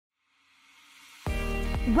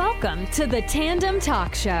Welcome to the Tandem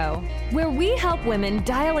Talk Show, where we help women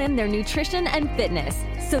dial in their nutrition and fitness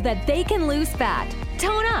so that they can lose fat,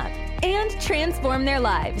 tone up, and transform their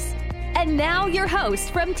lives. And now your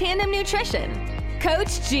host from Tandem Nutrition,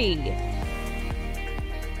 Coach G.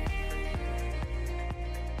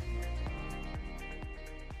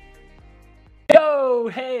 Yo,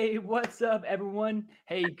 hey, what's up, everyone?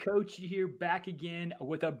 Hey, Coach G here, back again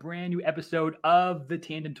with a brand new episode of the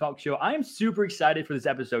Tandem Talk Show. I am super excited for this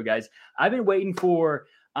episode, guys. I've been waiting for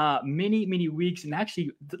many weeks, and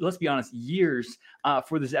actually, let's be honest, years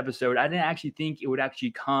for this episode. I didn't actually think it would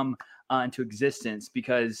actually come into existence,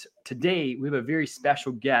 because today we have a very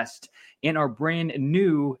special guest and our brand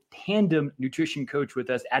new Tandem Nutrition coach with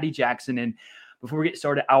us, Addie Jackson. And before we get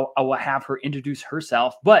started, I will have her introduce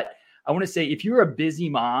herself. But I want to say, if you're a busy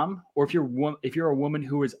mom, or if you're a woman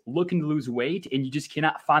who is looking to lose weight and you just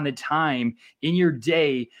cannot find the time in your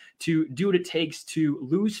day to do what it takes to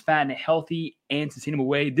lose fat in a healthy and sustainable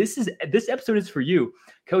way, this episode is for you.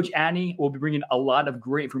 Coach Addie will be bringing a lot of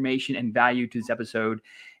great information and value to this episode.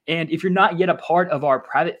 And if you're not yet a part of our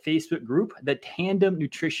private Facebook group, the Tandem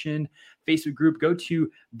Nutrition Facebook group, go to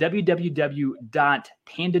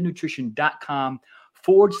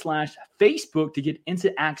www.tandemnutrition.com/Facebook to get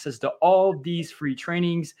instant access to all these free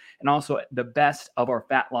trainings and also the best of our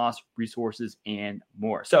fat loss resources and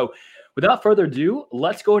more. So without further ado,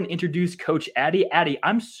 let's go and introduce Coach Addie. Addie,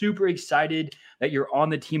 I'm super excited that you're on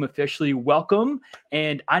the team officially. Welcome.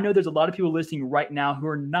 And I know there's a lot of people listening right now who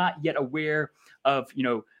are not yet aware of,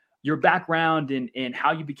 your background and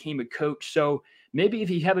how you became a coach. So maybe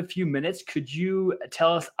if you have a few minutes, could you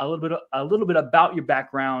tell us a little bit about your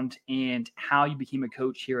background and how you became a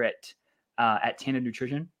coach here at Tandem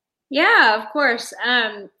Nutrition? Yeah, of course.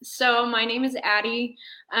 So my name is Addie.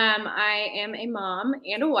 I am a mom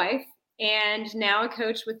and a wife, and now a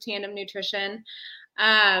coach with Tandem Nutrition.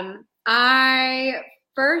 I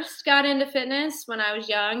first got into fitness when I was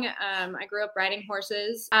young. I grew up riding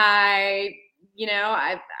horses. I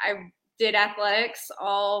did athletics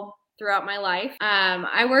all throughout my life.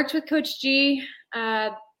 I worked with Coach G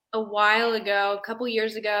a while ago, a couple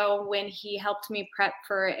years ago, when he helped me prep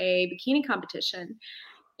for a bikini competition.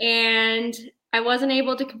 And I wasn't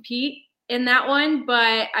able to compete in that one,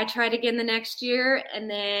 but I tried again the next year, and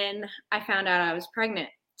then I found out I was pregnant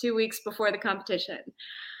 2 weeks before the competition.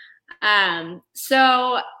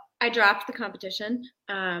 So I dropped the competition,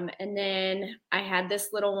 and then I had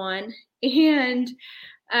this little one, and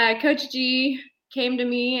Coach G came to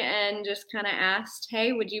me and just kind of asked,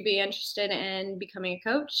 hey, would you be interested in becoming a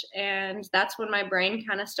coach? And that's when my brain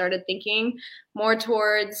kind of started thinking more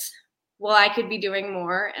towards, well, I could be doing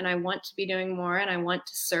more, and I want to be doing more, and I want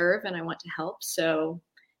to serve, and I want to help. So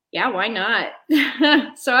yeah, why not?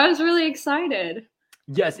 So I was really excited.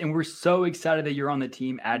 Yes. And we're so excited that you're on the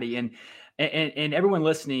team, Addie. And everyone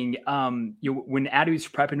listening, when Addie was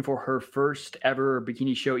prepping for her first ever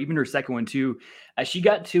bikini show, even her second one too, she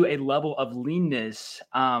got to a level of leanness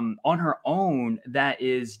on her own that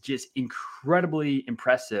is just incredibly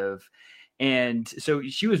impressive. And so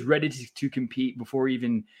she was ready to compete before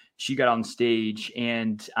even she got on stage.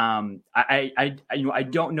 And I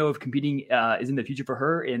don't know if competing is in the future for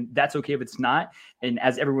her, and that's okay if it's not. And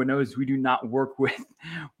as everyone knows, we don't work with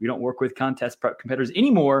contest prep competitors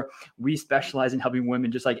anymore. We specialize in helping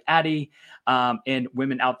women just like Addie and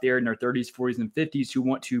women out there in their 30s, 40s, and 50s who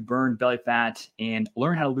want to burn belly fat and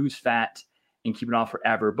learn how to lose fat and keep it off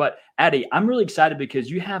forever. But Addie, I'm really excited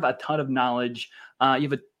because you have a ton of knowledge. You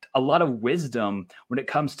have a lot of wisdom when it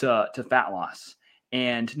comes to fat loss,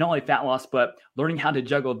 and not only fat loss, but learning how to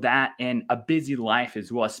juggle that and a busy life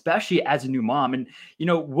as well, especially as a new mom. And,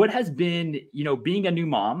 what has been, being a new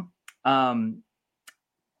mom,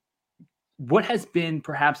 what has been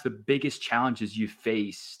perhaps the biggest challenges you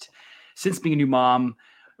faced since being a new mom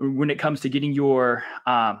when it comes to getting your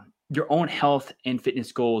own health and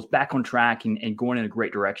fitness goals back on track and going in a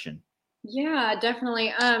great direction? Yeah,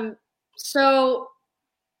 definitely. So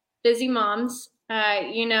busy moms,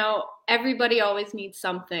 everybody always needs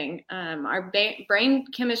something. Our brain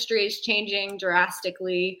chemistry is changing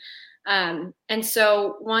drastically. And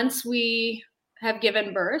so once we have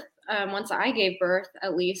given birth, once I gave birth,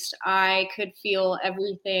 at least, I could feel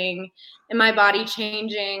everything in my body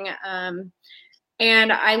changing.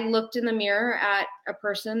 And I looked in the mirror at a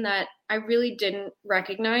person that I really didn't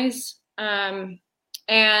recognize. And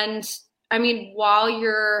I mean, while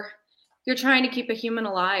you're trying to keep a human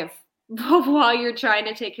alive, while you're trying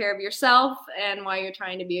to take care of yourself, and while you're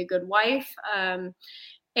trying to be a good wife,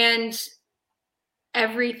 and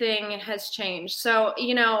everything has changed. So,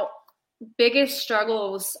 biggest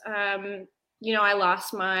struggles, I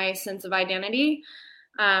lost my sense of identity.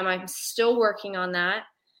 I'm still working on that.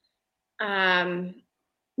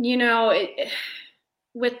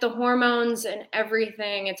 With the hormones and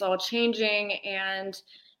everything, it's all changing, and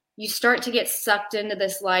you start to get sucked into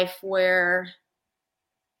this life where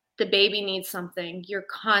the baby needs something. You're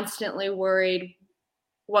constantly worried,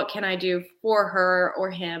 what can I do for her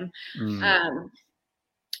or him?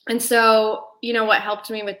 And so, what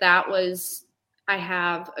helped me with that was I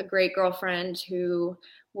have a great girlfriend who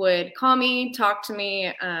would call me, talk to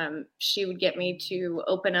me. She would get me to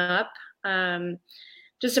open up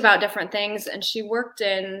just about different things. And she worked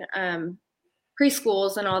in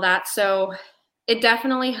preschools and all that. So it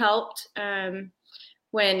definitely helped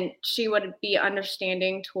when she would be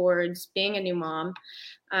understanding towards being a new mom,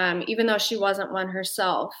 even though she wasn't one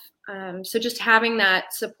herself. So just having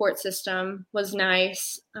that support system was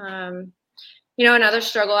nice. Another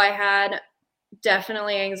struggle I had,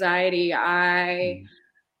 definitely anxiety. I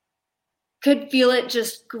could feel it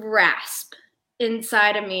just grasp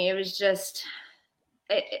inside of me. It was just,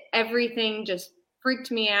 everything just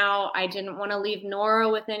freaked me out. I didn't want to leave Nora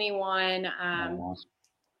with anyone.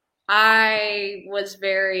 I was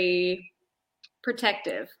very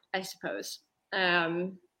protective, I suppose.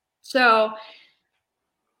 So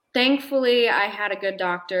thankfully, I had a good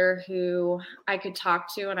doctor who I could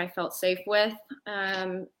talk to and I felt safe with.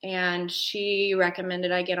 And she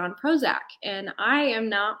recommended I get on Prozac. And I am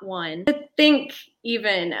not one to think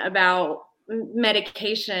even about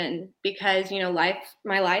medication because,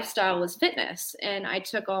 my lifestyle was fitness. And I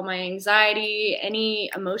took all my anxiety,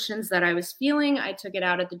 any emotions that I was feeling, I took it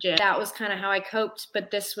out at the gym. That was kind of how I coped.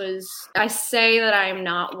 But I say that I'm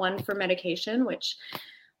not one for medication, which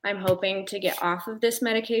I'm hoping to get off of this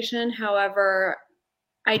medication. However,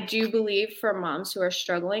 I do believe for moms who are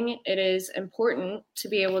struggling, it is important to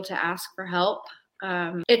be able to ask for help.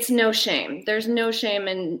 It's no shame. There's no shame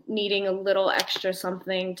in needing a little extra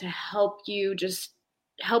something to help you just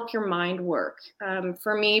help your mind work.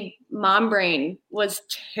 For me, mom brain was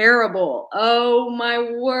terrible. Oh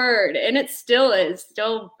my word. And it still is.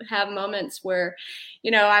 Still have moments where,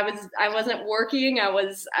 I wasn't working. I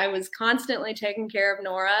was constantly taking care of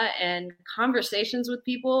Nora and conversations with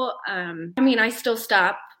people. I still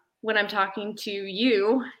stop when I'm talking to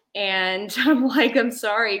you and I'm like, I'm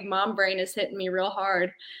sorry, mom brain is hitting me real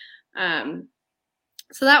hard.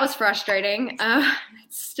 So that was frustrating. It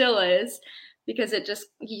still is. Because it just,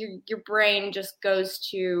 your brain just goes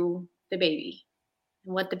to the baby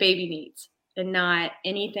and what the baby needs and not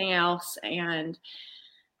anything else. And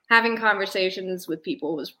having conversations with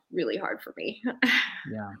people was really hard for me.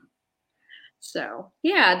 Yeah. So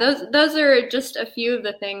yeah, those are just a few of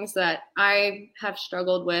the things that I have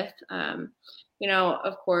struggled with.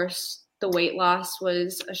 Of course, the weight loss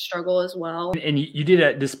was a struggle as well. And you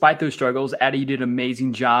did, despite those struggles, Addie, you did an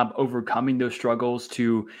amazing job overcoming those struggles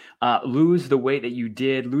to lose the weight that you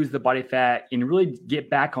did, lose the body fat, and really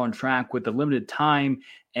get back on track with the limited time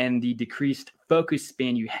and the decreased focus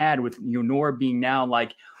span you had with Nora being now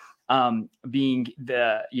being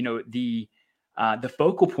the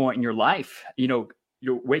focal point in your life.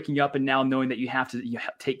 You're waking up and now knowing that you have to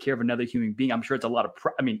take care of another human being. I'm sure it's a lot of,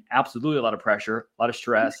 absolutely a lot of pressure, a lot of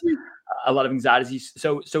stress, a lot of anxiety.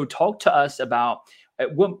 So talk to us about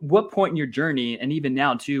at what point in your journey, and even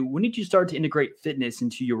now too, when did you start to integrate fitness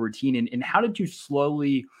into your routine, and how did you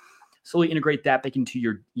slowly integrate that back into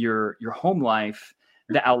your home life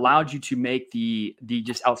that allowed you to make the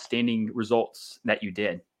just outstanding results that you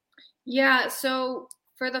did? Yeah. So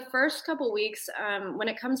for the first couple weeks, when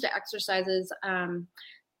it comes to exercises,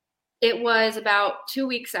 it was about 2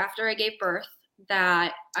 weeks after I gave birth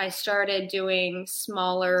that I started doing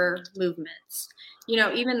smaller movements.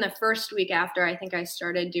 Even the first week after, I think I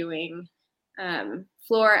started doing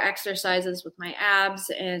floor exercises with my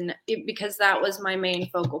abs, and because that was my main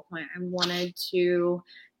focal point. I wanted to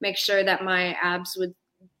make sure that my abs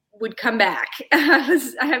would come back.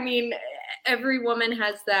 Every woman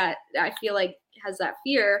has that, I feel like, has that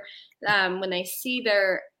fear when they see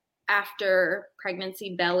their after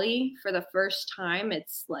pregnancy belly for the first time.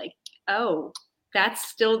 It's like, oh, that's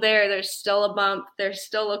still there. There's still a bump. There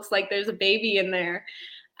still looks like there's a baby in there.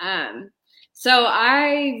 So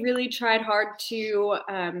I really tried hard to,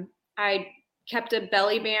 I kept a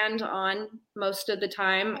belly band on most of the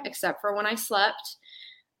time, except for when I slept.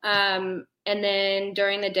 And then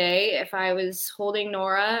during the day, if I was holding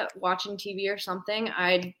Nora, watching TV or something,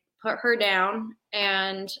 I'd put her down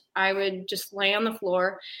and I would just lay on the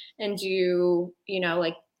floor and do,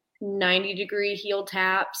 90-degree heel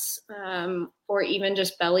taps, or even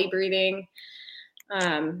just belly breathing.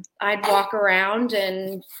 I'd walk around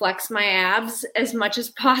and flex my abs as much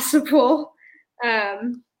as possible.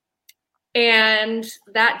 And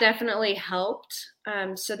that definitely helped.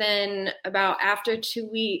 So then after 2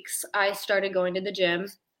 weeks, I started going to the gym.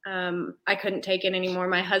 I couldn't take it anymore.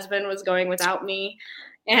 My husband was going without me.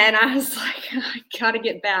 And I was like, I gotta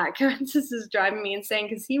get back. This is driving me insane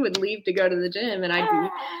because he would leave to go to the gym and I'd be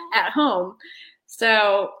at home.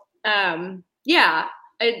 So, 2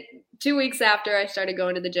 weeks after I started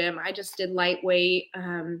going to the gym, I just did lightweight,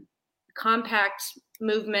 compact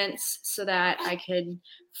movements so that I could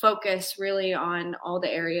focus really on all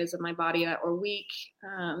the areas of my body that were weak.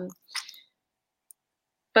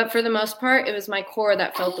 But for the most part, it was my core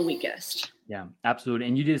that felt the weakest. Yeah, absolutely.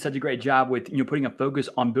 And you did such a great job with, putting a focus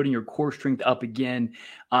on building your core strength up again,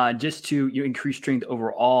 just to increase strength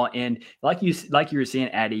overall. And like you were saying,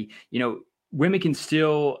 Addie, women can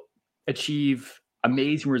still achieve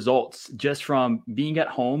amazing results just from being at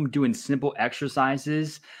home, doing simple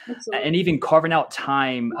exercises. Absolutely. And even carving out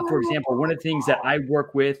time. For example, one of the things that I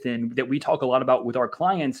work with and that we talk a lot about with our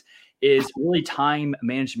clients is really time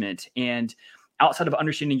management. And outside of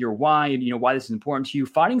understanding your why and why this is important to you,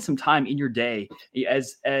 finding some time in your day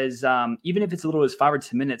as even if it's a little as 5 or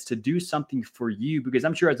 10 minutes to do something for you, because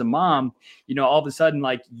I'm sure as a mom, all of a sudden,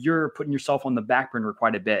 like, you're putting yourself on the back burner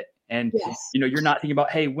quite a bit. And, yes. You're not thinking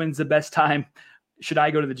about, hey, when's the best time? Should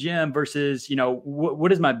I go to the gym versus, what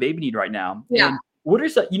does my baby need right now? Yeah. And what are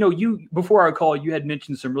some, before our call, you had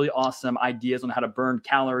mentioned some really awesome ideas on how to burn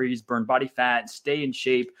calories, burn body fat, stay in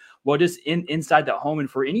shape. Well, just inside the home. And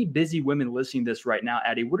for any busy women listening to this right now,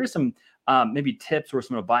 Addie, what are some maybe tips or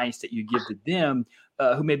some advice that you give to them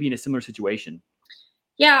who may be in a similar situation?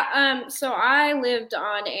 Yeah. So I lived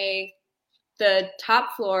on the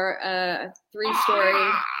top floor,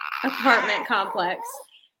 3-story apartment complex,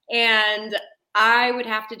 and I would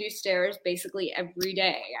have to do stairs basically every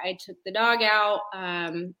day. I took the dog out,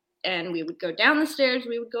 and we would go down the stairs.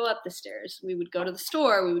 We would go up the stairs. We would go to the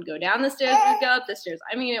store. We would go down the stairs. We would go up the stairs.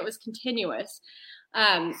 I mean, it was continuous.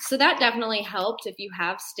 So that definitely helped if you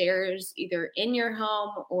have stairs either in your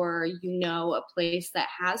home or a place that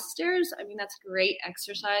has stairs. I mean, that's great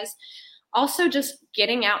exercise. Also, just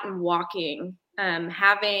getting out and walking,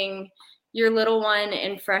 having your little one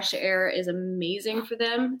in fresh air is amazing for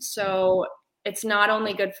them. So it's not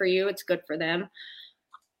only good for you, it's good for them.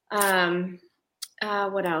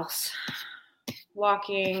 What else?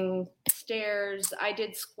 Walking, stairs. I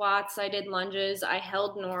did squats. I did lunges. I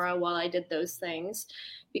held Nora while I did those things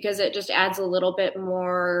because it just adds a little bit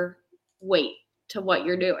more weight to what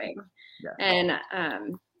you're doing. Yeah. And,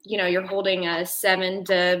 you're holding a 7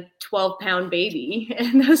 to 12 pound baby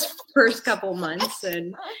in those first couple months.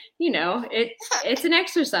 And, it's an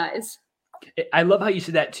exercise. I love how you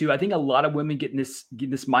said that too. I think a lot of women get in this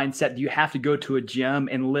mindset that you have to go to a gym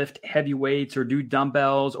and lift heavy weights or do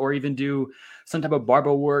dumbbells or even do some type of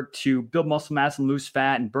barbell work to build muscle mass and lose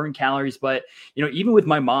fat and burn calories. But, even with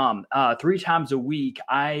my mom, 3 times a week,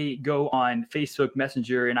 I go on Facebook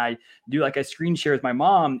Messenger and I do like a screen share with my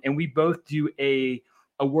mom, and we both do a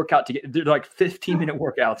workout together. They're like 15-minute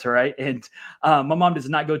workouts. All right. And my mom does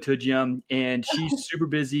not go to a gym and she's super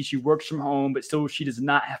busy. She works from home, but still she does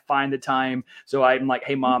not find the time. So I'm like,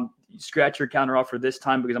 hey, Mom, scratch your calendar off for this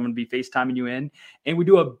time because I'm going to be FaceTiming you in. And we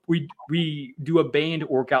do a band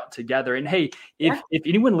workout together. And hey, if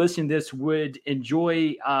anyone listening to this would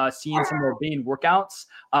enjoy seeing some of our band workouts,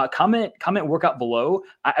 comment workout below.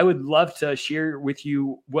 I would love to share with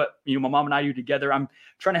you what my mom and I do together. I'm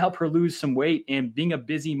trying to help her lose some weight, and being a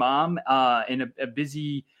busy mom and a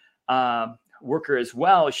busy worker as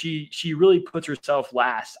well, she really puts herself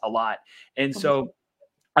last a lot. And so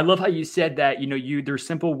I love how you said that, there's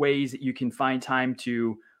simple ways that you can find time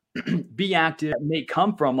to be active. It may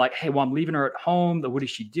come from like, hey, well, I'm leaving her at home. What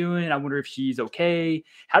is she doing? I wonder if she's okay.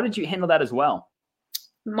 How did you handle that as well?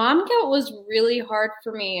 Mom guilt was really hard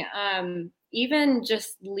for me. Even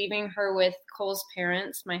just leaving her with Cole's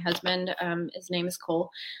parents, my husband, his name is Cole.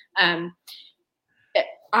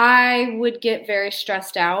 I would get very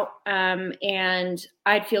stressed out, and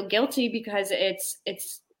I'd feel guilty because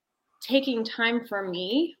it's taking time for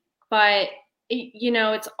me, but it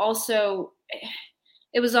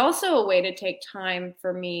was also a way to take time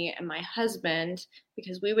for me and my husband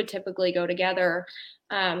because we would typically go together.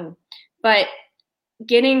 But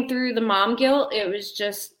getting through the mom guilt, it was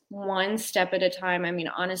just one step at a time. I mean,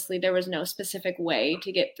 honestly, there was no specific way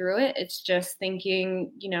to get through it. It's just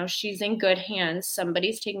thinking, she's in good hands.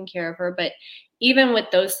 Somebody's taking care of her. But even with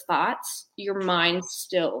those thoughts, your mind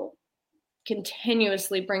still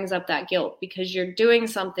continuously brings up that guilt because you're doing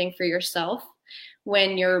something for yourself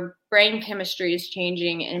when your brain chemistry is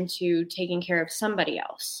changing into taking care of somebody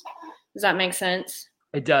else. Does that make sense?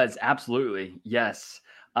 It does. Absolutely. Yes.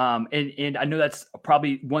 And I know that's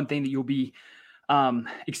probably one thing that you'll be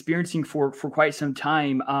experiencing for quite some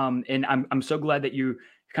time. And I'm so glad that you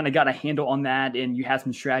kind of got a handle on that and you have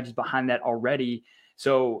some strategies behind that already.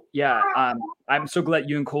 So yeah, I'm so glad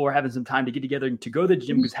you and Cole are having some time to get together and to go to the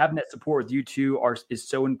gym, because having that support with you two is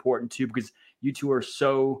so important too, because you two are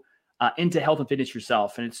so into health and fitness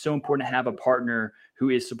yourself. And it's so important to have a partner who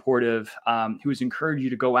is supportive, who has encouraged you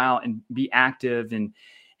to go out and be active and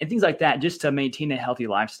things like that, just to maintain a healthy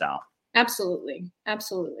lifestyle. Absolutely.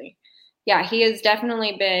 Absolutely. Yeah, he has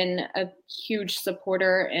definitely been a huge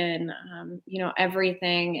supporter in,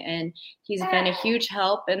 everything. And he's been a huge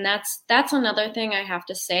help. And that's another thing I have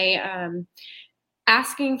to say.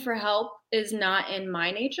 Asking for help is not in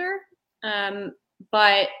my nature,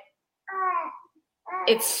 but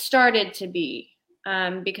it started to be,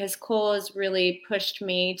 because Cole has really pushed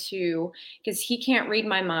me because he can't read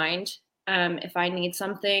my mind. If I need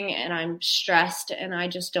something and I'm stressed and I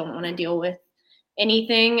just don't want to deal with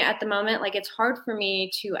anything at the moment, like it's hard for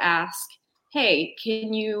me to ask, hey,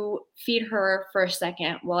 can you feed her for a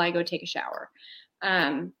second while I go take a shower?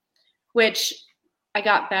 Which I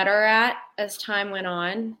got better at as time went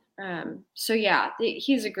on. So yeah,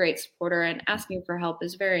 he's a great supporter, and asking for help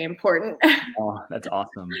is very important. Oh, that's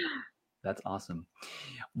awesome. That's awesome.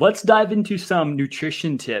 Let's dive into some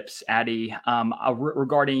nutrition tips, Addie,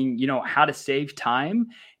 regarding, how to save time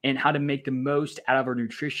and how to make the most out of our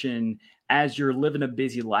nutrition as you're living a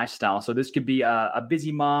busy lifestyle. So this could be a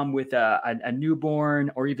busy mom with a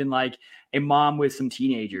newborn, or even like a mom with some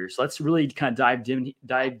teenagers. Let's really kind of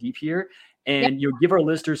dive deep here. And you'll give our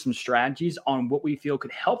listeners some strategies on what we feel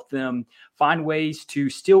could help them find ways to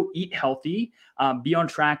still eat healthy, be on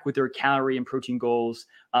track with their calorie and protein goals,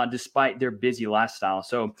 despite their busy lifestyle.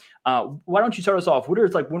 So why don't you start us off? What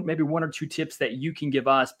are maybe one or two tips that you can give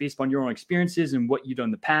us based on your own experiences and what you've done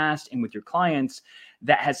in the past and with your clients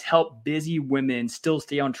that has helped busy women still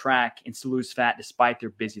stay on track and still lose fat despite their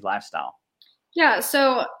busy lifestyle? Yeah.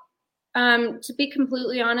 So to be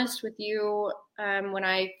completely honest with you, when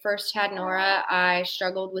I first had Nora, I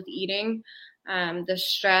struggled with eating. The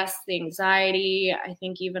stress, the anxiety, I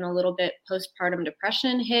think even a little bit postpartum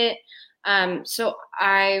depression hit. So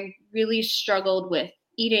I really struggled with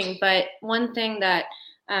eating. But one thing that,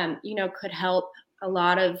 could help a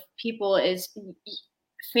lot of people is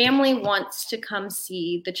family wants to come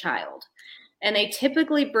see the child. And they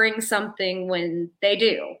typically bring something when they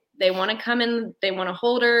do. They want to come in, they want to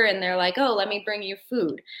hold her, and they're like, oh, let me bring you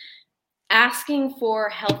food. Asking for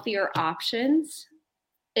healthier options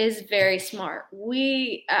is very smart.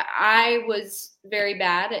 I was very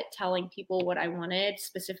bad at telling people what I wanted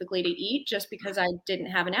specifically to eat just because I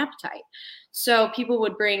didn't have an appetite. So people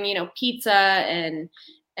would bring, pizza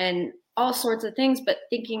and all sorts of things. But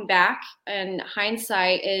thinking back and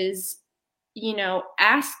hindsight is,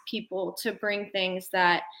 ask people to bring things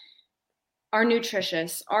that are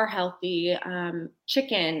nutritious, are healthy.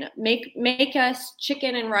 Chicken, make us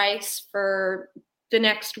chicken and rice for the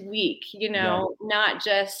next week, not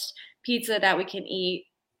just pizza that we can eat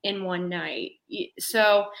in one night.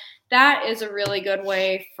 So that is a really good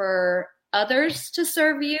way for others to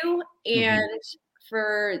serve you and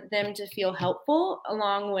for them to feel helpful,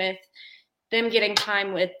 along with them getting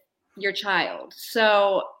time with your child.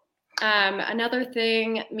 So another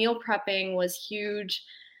thing, meal prepping was huge.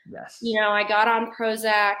 Yes. I got on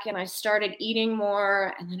Prozac and I started eating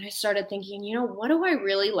more, and then I started thinking, what do I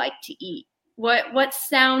really like to eat? What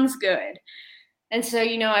sounds good? And so,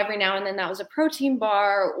 every now and then that was a protein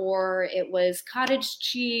bar, or it was cottage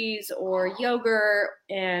cheese or yogurt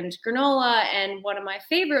and granola. And one of my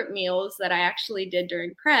favorite meals that I actually did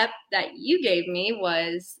during prep that you gave me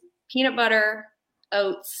was peanut butter,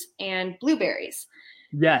 oats, and blueberries.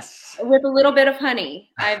 Yes. With a little bit of honey.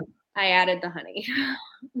 I added the honey.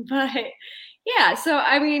 But yeah, so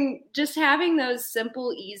I mean, just having those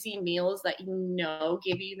simple, easy meals that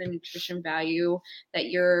give you the nutrition value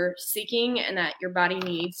that you're seeking and that your body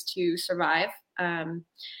needs to survive,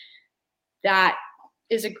 that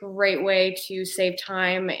is a great way to save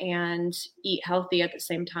time and eat healthy at the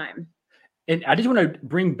same time. And I just want to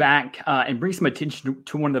bring back and bring some attention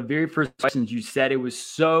to one of the very first questions you said. It was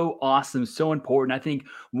so awesome, so important. I think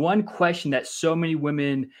one question that so many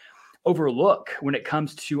women overlook when it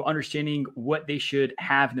comes to understanding what they should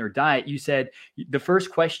have in their diet. You said the first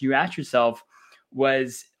question you asked yourself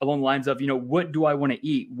was along the lines of, what do I want to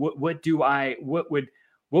eat? What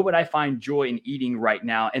would I find joy in eating right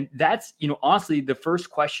now? And that's, honestly, the first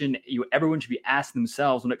question everyone should be asking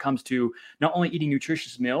themselves when it comes to not only eating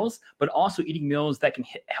nutritious meals, but also eating meals that can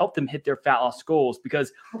help them hit their fat loss goals.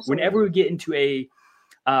 Because Absolutely. Whenever we get into a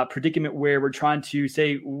predicament where we're trying to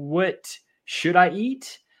say, what should I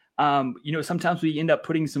eat? Sometimes we end up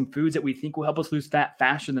putting some foods that we think will help us lose fat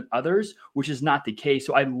faster than others, which is not the case.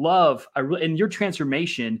 So in your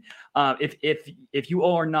transformation, if you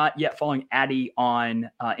all are not yet following Addie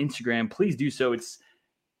on Instagram, please do so. It's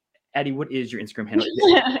Addie, what is your Instagram handle?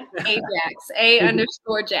 Ajax,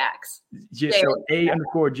 A_Jax. So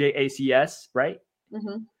A_JACS, right?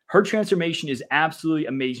 Mm-hmm. Her transformation is absolutely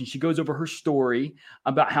amazing. She goes over her story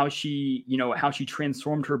about how she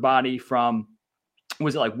transformed her body from,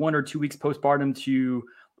 was it like 1 or 2 weeks postpartum to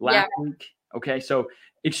last week? Okay. So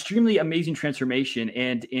extremely amazing transformation.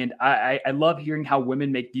 And I love hearing how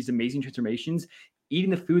women make these amazing transformations,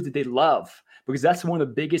 eating the foods that they love, because that's one of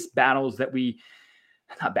the biggest battles that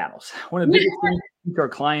one of the biggest things to our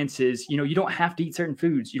clients is, you don't have to eat certain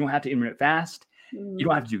foods. You don't have to intermittent fast. You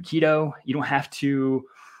don't have to do keto. You don't have to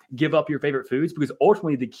give up your favorite foods, because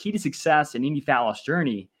ultimately the key to success in any fat loss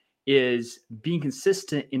journey is being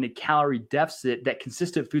consistent in a calorie deficit that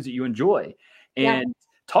consists of foods that you enjoy. And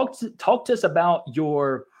talk to us about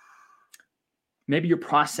your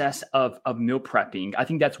process of meal prepping. I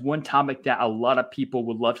think that's one topic that a lot of people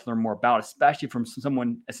would love to learn more about, especially from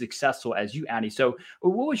someone as successful as you, Addie. So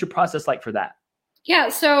what was your process like for that? Yeah.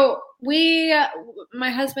 So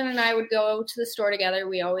my husband and I would go to the store together.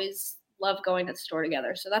 We always love going to the store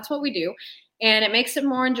together. So that's what we do. And it makes it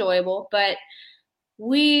more enjoyable. But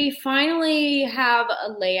we finally have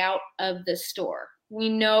a layout of the store. We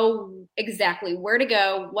know exactly where to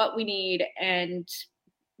go, what we need, and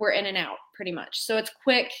we're in and out pretty much. So it's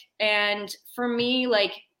quick. And for me,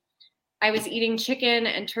 like, I was eating chicken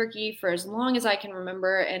and turkey for as long as I can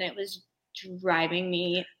remember, and it was driving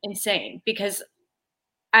me insane because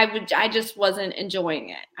I just wasn't enjoying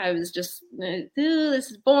it. I was just, this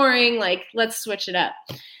is boring. Like, let's switch it up.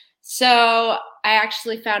 So I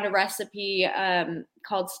actually found a recipe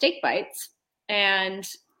called steak bites, and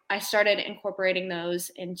I started incorporating those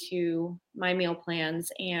into my meal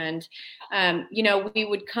plans. And, we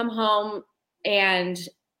would come home and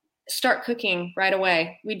start cooking right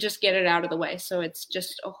away. We'd just get it out of the way. So it's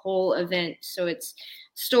just a whole event. So it's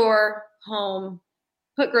store, home,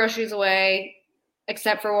 put groceries away,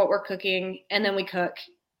 except for what we're cooking, and then we cook,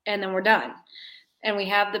 and then we're done. And we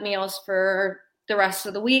have the meals for the rest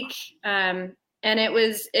of the week. And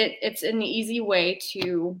it's an easy way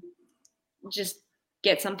to just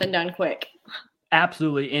get something done quick.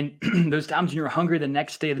 Absolutely. And those times when you're hungry the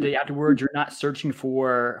next day, the day afterwards, you're not searching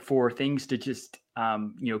for things to just,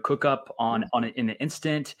 cook up in an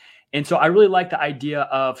instant. And so I really like the idea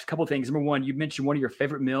of a couple of things. Number one, you mentioned one of your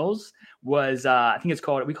favorite meals was, I think we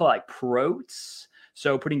call it like proats.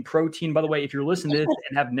 So putting protein, by the way, if you're listening to this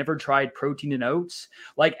and have never tried protein in oats,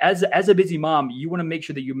 like as a busy mom, you want to make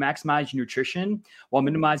sure that you maximize your nutrition while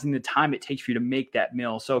minimizing the time it takes for you to make that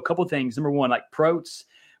meal. So a couple of things. Number one, like proats,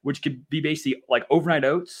 which could be basically like overnight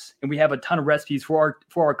oats. And we have a ton of recipes for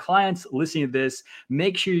our clients listening to this.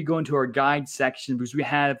 Make sure you go into our guide section, because we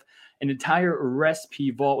have an entire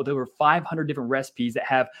recipe vault with over 500 different recipes that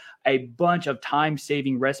have a bunch of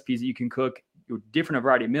time-saving recipes that you can cook different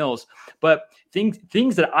variety of meals. But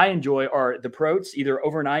things that I enjoy are the proats, either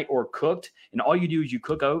overnight or cooked. And all you do is you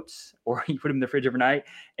cook oats, or you put them in the fridge overnight,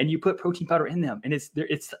 and you put protein powder in them. And it's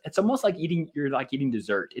almost like you're eating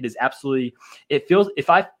dessert. It is absolutely, it feels, if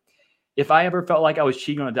I ever felt like I was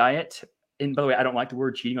cheating on a diet, and by the way, I don't like the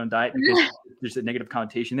word cheating on a diet because there's a negative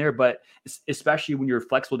connotation there, but especially when you're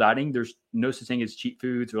flexible dieting, there's no such thing as cheat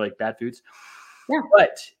foods or like bad foods. Yeah.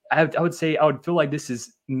 But I would say I would feel like this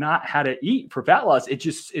is not how to eat for fat loss.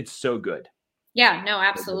 It's so good. Yeah, no,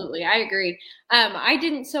 absolutely. I agree. I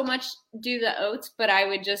didn't so much do the oats, but I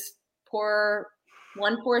would just pour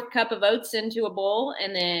 1/4 cup of oats into a bowl,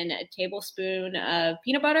 and then a tablespoon of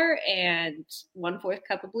peanut butter and 1/4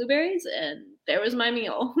 cup of blueberries. And there was my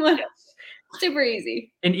meal. Yes. Super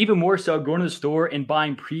easy. And even more so, going to the store and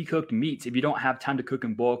buying pre-cooked meats if you don't have time to cook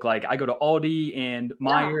in bulk. Like I go to Aldi and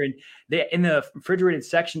Meijer, and they in the refrigerated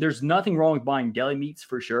section, there's nothing wrong with buying deli meats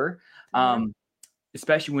for sure.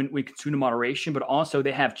 Especially when we consume in moderation, but also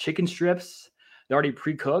they have chicken strips. They're already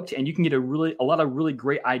pre-cooked, and you can get a lot of really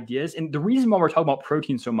great ideas. And the reason why we're talking about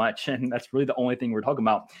protein so much, and that's really the only thing we're talking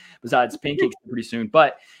about besides pancakes pretty soon,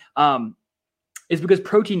 but is because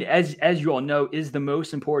protein, as you all know, is the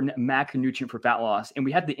most important macronutrient for fat loss. And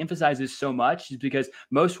we have to emphasize this so much is because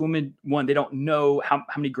most women, one, they don't know how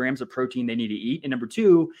many grams of protein they need to eat. And number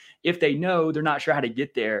two, if they know, they're not sure how to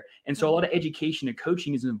get there. And so a lot of education and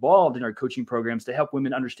coaching is involved in our coaching programs to help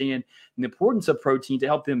women understand the importance of protein, to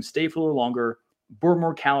help them stay for a little longer, burn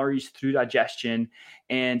more calories through digestion,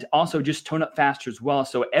 and also just tone up faster as well.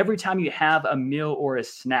 So every time you have a meal or a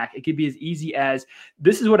snack, it could be as easy as,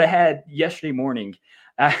 this is what I had yesterday morning.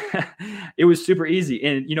 It was super easy.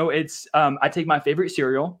 And, it's, I take my favorite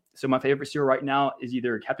cereal. So my favorite cereal right now is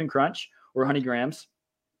either Captain Crunch or Honey Grams.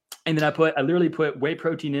 And then I literally put whey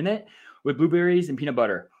protein in it with blueberries and peanut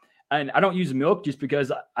butter. And I don't use milk just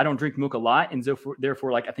because I don't drink milk a lot. And so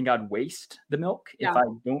therefore, like, I think I'd waste the milk if I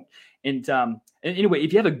don't. And anyway,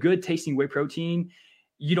 if you have a good tasting whey protein,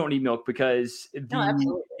 you don't need milk because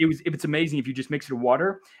it's amazing if you just mix it with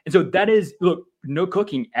water. And so that is, look, no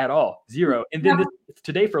cooking at all, zero. And then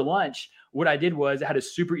today for lunch, what I did was I had a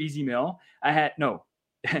super easy meal.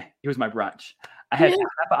 It was my brunch. I had half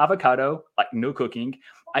an avocado, like no cooking.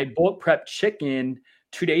 I bulk prepped chicken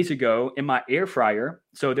 2 days ago in my air fryer.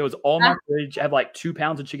 So there was all my fridge. I have like 2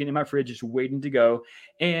 pounds of chicken in my fridge just waiting to go.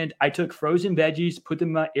 And I took frozen veggies, put them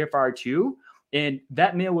in my air fryer too. And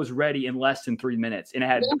that meal was ready in less than 3 minutes. And I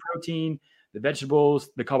had the protein, the vegetables,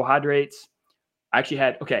 the carbohydrates. I actually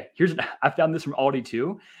had, I found this from Aldi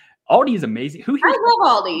too. Aldi is amazing. I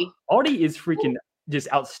love Aldi. Aldi is freaking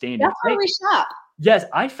just outstanding. That's where we shop. Yes,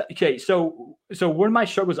 so one of my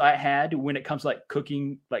struggles I had when it comes to like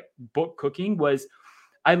cooking, like bulk cooking, was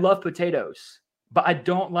I love potatoes, but I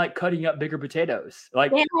don't like cutting up bigger potatoes.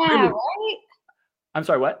 Like, right? I'm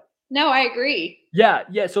sorry, what? No, I agree. Yeah.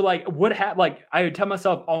 So like, I would tell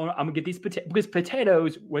myself, I'm gonna get these potatoes, because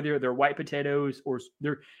potatoes, whether they're white potatoes or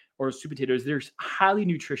sweet potatoes, they're highly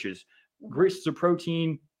nutritious, great source of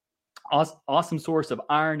protein, awesome source of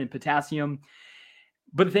iron and potassium.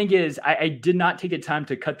 But the thing is, I did not take the time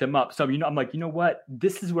to cut them up. So, I'm like, you know what?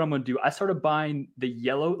 This is what I'm going to do. I started buying the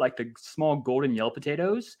yellow, like the small golden yellow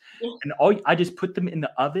potatoes. Yeah. And I just put them in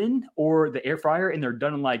the oven or the air fryer, and they're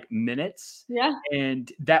done in like minutes. Yeah.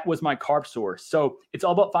 And that was my carb source. So it's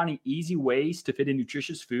all about finding easy ways to fit in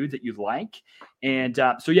nutritious food that you like. And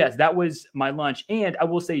so, yes, that was my lunch. And I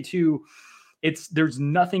will say too, there's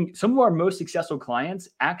nothing, some of our most successful clients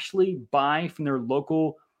actually buy from their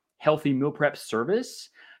local healthy meal prep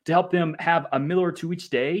service to help them have a meal or two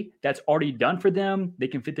each day that's already done for them. They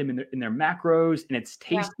can fit them in their macros, and it's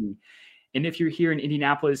tasty. Yeah. And if you're here in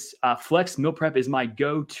Indianapolis, Flex Meal Prep is my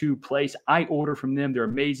go-to place. I order from them. They're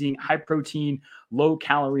amazing, high protein, low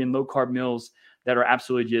calorie, and low carb meals that are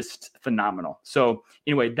absolutely just phenomenal. So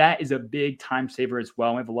anyway, that is a big time saver as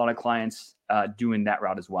well. We have a lot of clients doing that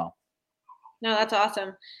route as well. No, that's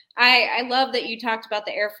awesome. I love that you talked about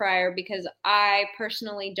the air fryer, because I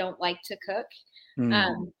personally don't like to cook.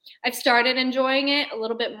 I've started enjoying it a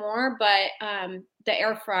little bit more, but the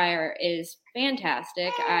air fryer is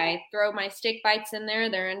fantastic. I throw my steak bites in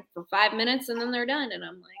there. They're in for 5 minutes and then they're done. And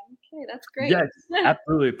I'm like, okay, that's great. Yes,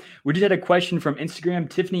 absolutely. We just had a question from Instagram.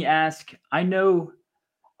 Tiffany asked, I know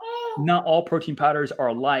not all protein powders are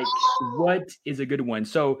alike. What is a good one?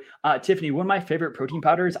 So Tiffany, one of my favorite protein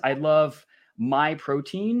powders, I love My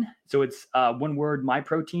Protein. So it's one word, My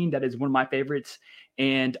Protein. That is one of my favorites.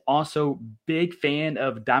 And also big fan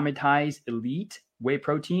of Dymatize Elite Whey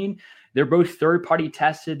Protein. They're both third-party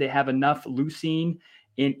tested. They have enough leucine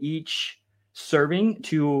in each serving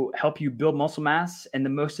to help you build muscle mass in the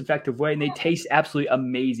most effective way. And they taste absolutely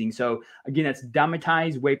amazing. So again, that's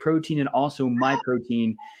Dymatize Whey Protein and also My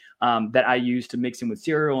Protein that I use to mix in with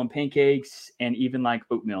cereal and pancakes and even like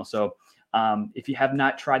oatmeal. So if you have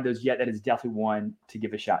not tried those yet, that is definitely one to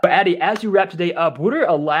give a shot. But Addie, as you wrap today up, what are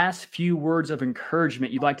a last few words of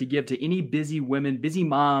encouragement you'd like to give to any busy women, busy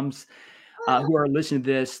moms who are listening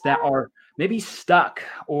to this that are maybe stuck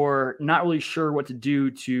or not really sure what to do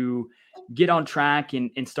to get on track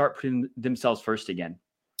and start putting themselves first again?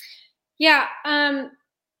 Yeah.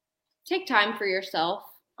 Take time for yourself,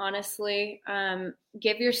 honestly.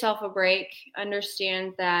 Give yourself a break.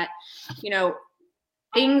 Understand that,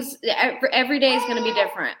 things every day is going to be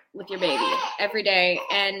different with your baby every day.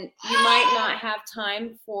 And you might not have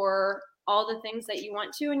time for all the things that you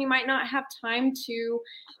want to, and you might not have time to,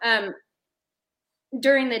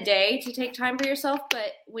 during the day to take time for yourself.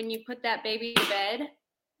 But when you put that baby to bed,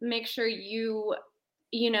 make sure you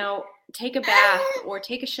take a bath or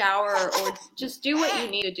take a shower or just do what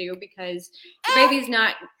you need to do, because your baby's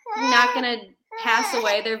not going to pass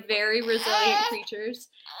away. They're very resilient creatures.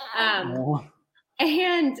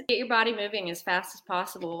 And get your body moving as fast as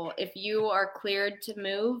possible. If you are cleared to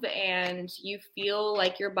move and you feel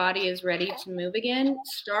like your body is ready to move again,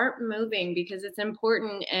 start moving, because it's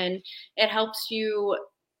important and it helps you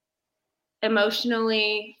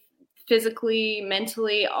emotionally, physically,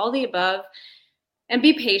 mentally, all the above. And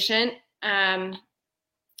be patient.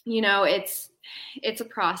 It's a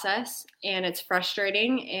process and it's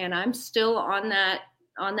frustrating, and I'm still on that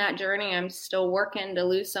journey. I'm still working to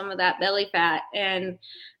lose some of that belly fat, and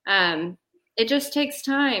it just takes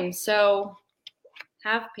time. So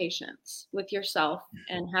have patience with yourself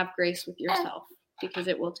and have grace with yourself. because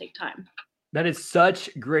it will take time. That is such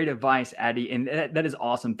great advice, Addie. And that is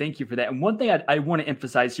awesome. Thank you for that. And one thing I want to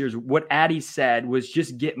emphasize here is what Addie said was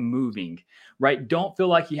just get moving, right? Don't feel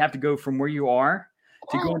like you have to go from where you are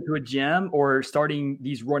to going to a gym or starting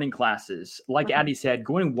these running classes. Like Addie said,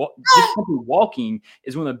 just simply walking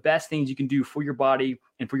is one of the best things you can do for your body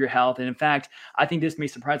and for your health. And in fact, I think this may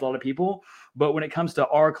surprise a lot of people, but when it comes to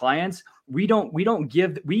our clients, we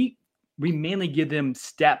mainly give them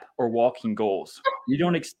step or walking goals. You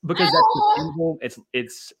don't because that's sustainable.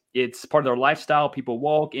 It's part of their lifestyle. People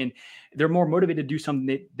walk and they're more motivated to do something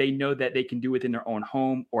that they know that they can do within their own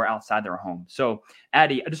home or outside their home. So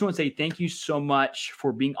Addie, I just want to say thank you so much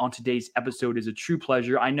for being on today's episode. It's a true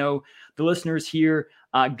pleasure. I know the listeners here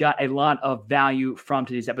got a lot of value from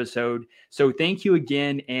today's episode. So thank you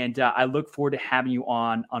again. And I look forward to having you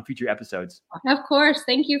on future episodes. Of course.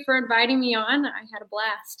 Thank you for inviting me on. I had a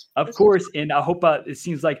blast. Of course. And I hope it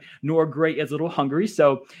seems like Nora Gray is a little hungry.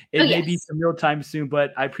 So it may be some meal time soon,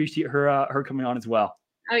 but I appreciate her coming on as well.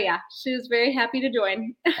 Oh, yeah. She was very happy to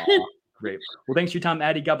join. Great. Well, thanks for your time,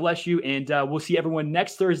 Addie. God bless you. And we'll see everyone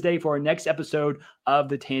next Thursday for our next episode of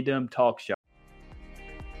the Tandem Talk Show.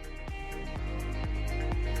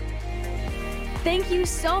 Thank you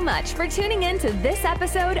so much for tuning in to this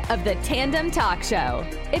episode of the Tandem Talk Show.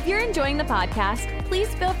 If you're enjoying the podcast,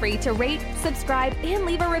 please feel free to rate, subscribe, and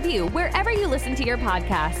leave a review wherever you listen to your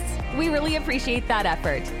podcasts. We really appreciate that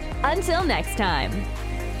effort. Until next time.